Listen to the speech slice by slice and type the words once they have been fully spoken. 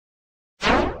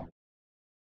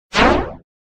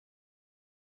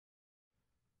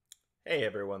Hey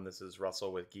everyone, this is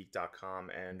Russell with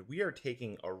Geek.com, and we are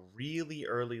taking a really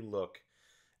early look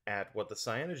at what the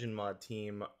CyanogenMod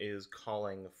team is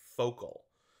calling Focal.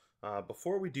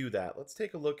 Before we do that, let's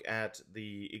take a look at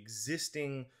the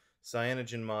existing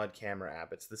CyanogenMod camera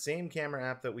app. It's the same camera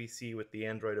app that we see with the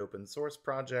Android open source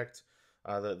project,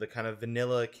 the kind of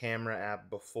vanilla camera app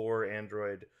before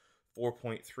Android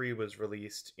 4.3 was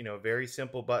released. You know, very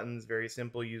simple buttons, very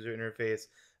simple user interface,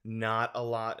 not a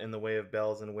lot in the way of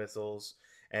bells and whistles.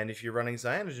 And if you're running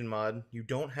CyanogenMod, you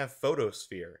don't have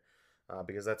Photosphere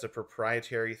because that's a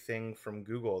proprietary thing from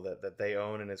Google that they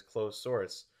own and is closed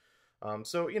source.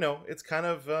 So, you know, it's kind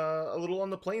of a little on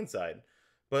the plain side.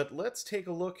 But let's take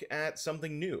a look at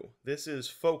something new. This is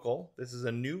Focal. This is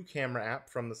a new camera app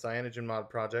from the CyanogenMod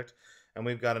project, and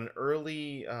we've got an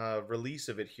early release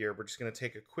of it here. We're just going to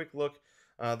take a quick look.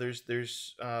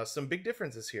 There's some big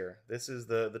differences here. This is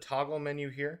the toggle menu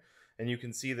here, and you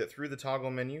can see that through the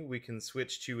toggle menu, we can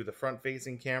switch to the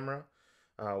front-facing camera.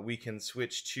 We can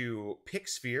switch to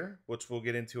Pixsphere, which we'll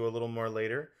get into a little more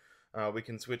later. We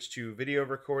can switch to video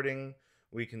recording,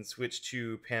 we can switch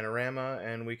to panorama,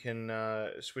 and we can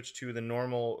switch to the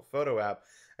normal photo app.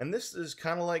 And this is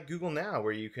kind of like Google Now,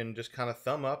 where you can just kind of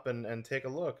thumb up and take a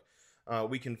look.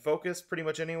 We can focus pretty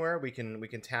much anywhere. We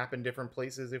can tap in different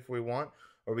places if we want,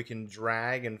 or we can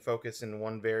drag and focus in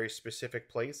one very specific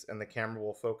place, and the camera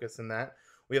will focus in that.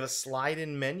 We have a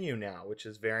slide-in menu now, which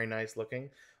is very nice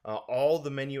looking. All the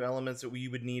menu elements that we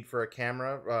would need for a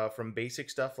camera, from basic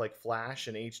stuff like flash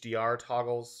and HDR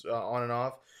toggles on and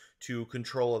off, to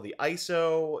control of the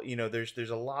ISO. You know, there's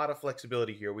a lot of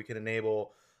flexibility here. We can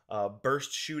enable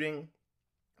burst shooting,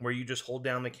 where you just hold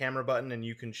down the camera button and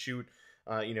you can shoot,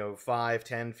 5,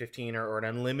 10, 15, or an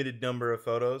unlimited number of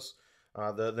photos.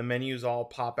 The menus all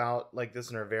pop out like this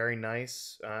and are very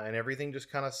nice, and everything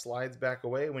just kind of slides back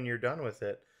away when you're done with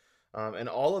it. And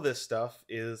all of this stuff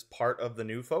is part of the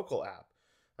new Focal app.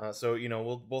 So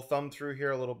we'll thumb through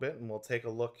here a little bit and we'll take a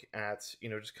look at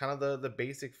just kind of the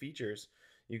basic features.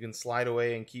 You can slide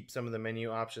away and keep some of the menu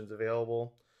options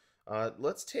available.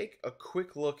 Let's take a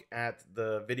quick look at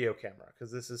the video camera,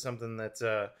 because this is something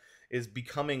that is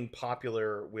becoming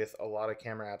popular with a lot of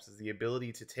camera apps, is the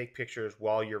ability to take pictures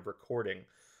while you're recording.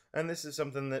 And this is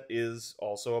something that is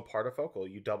also a part of Focal.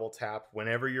 You double tap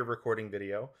whenever you're recording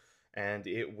video, and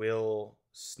it will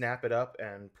snap it up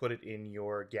and put it in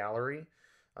your gallery.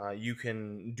 You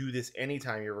can do this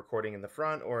anytime you're recording in the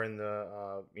front or in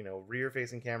the rear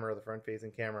facing camera or the front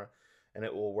facing camera, and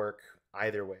it will work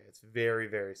either way. It's very,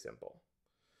 very simple.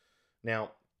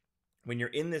 Now, when you're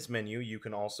in this menu, you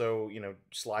can also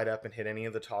slide up and hit any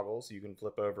of the toggles. You can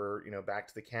flip over back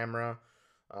to the camera,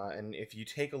 and if you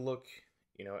take a look,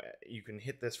 you can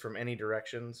hit this from any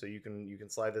direction. So you can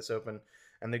slide this open,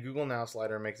 and the Google Now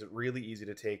slider makes it really easy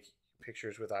to take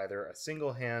pictures with either a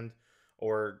single hand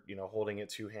or holding it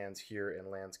two hands here in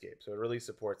landscape. So it really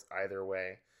supports either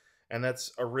way, and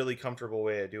that's a really comfortable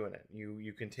way of doing it.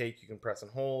 You can press and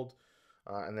hold,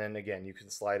 and then again you can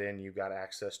slide in. You've got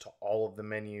access to all of the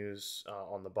menus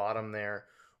on the bottom there,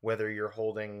 whether you're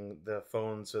holding the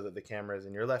phone so that the camera is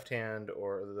in your left hand,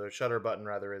 or the shutter button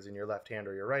rather is in your left hand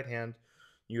or your right hand.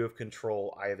 You have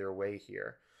control either way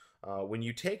here. When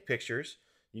you take pictures,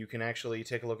 you can actually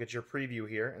take a look at your preview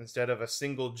here. Instead of a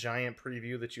single giant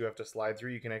preview that you have to slide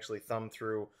through, you can actually thumb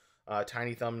through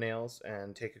tiny thumbnails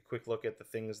and take a quick look at the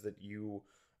things that you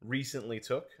recently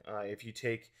took. If you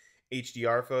take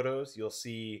HDR photos, you'll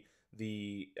see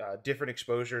the different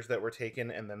exposures that were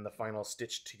taken and then the final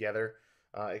stitched together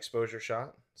exposure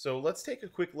shot. So let's take a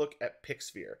quick look at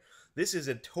Pixsphere. This is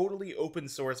a totally open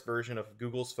source version of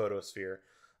Google's Photosphere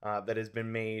that has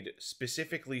been made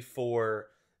specifically for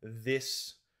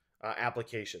this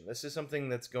application. This is something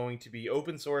that's going to be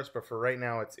open source, but for right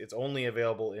now, it's only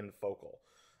available in Focal,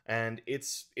 and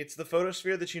it's the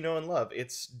Photosphere that you know and love.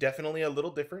 It's definitely a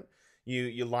little different.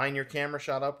 You line your camera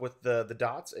shot up with the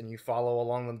dots, and you follow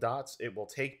along the dots. It will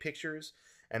take pictures,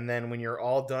 and then when you're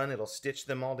all done, it'll stitch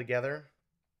them all together.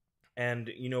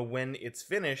 And when it's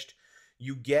finished,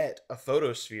 you get a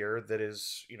photosphere that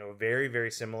is very, very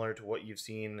similar to what you've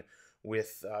seen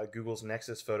with Google's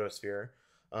Nexus photosphere.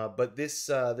 But this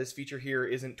feature here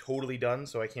isn't totally done,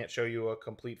 so I can't show you a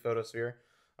complete photosphere.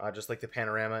 Just like the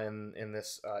panorama in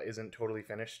this isn't totally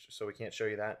finished, so we can't show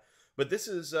you that. But this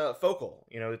is Focal.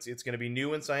 It's going to be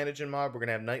new in CyanogenMod. We're going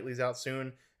to have nightlies out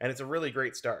soon, and it's a really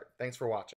great start. Thanks for watching.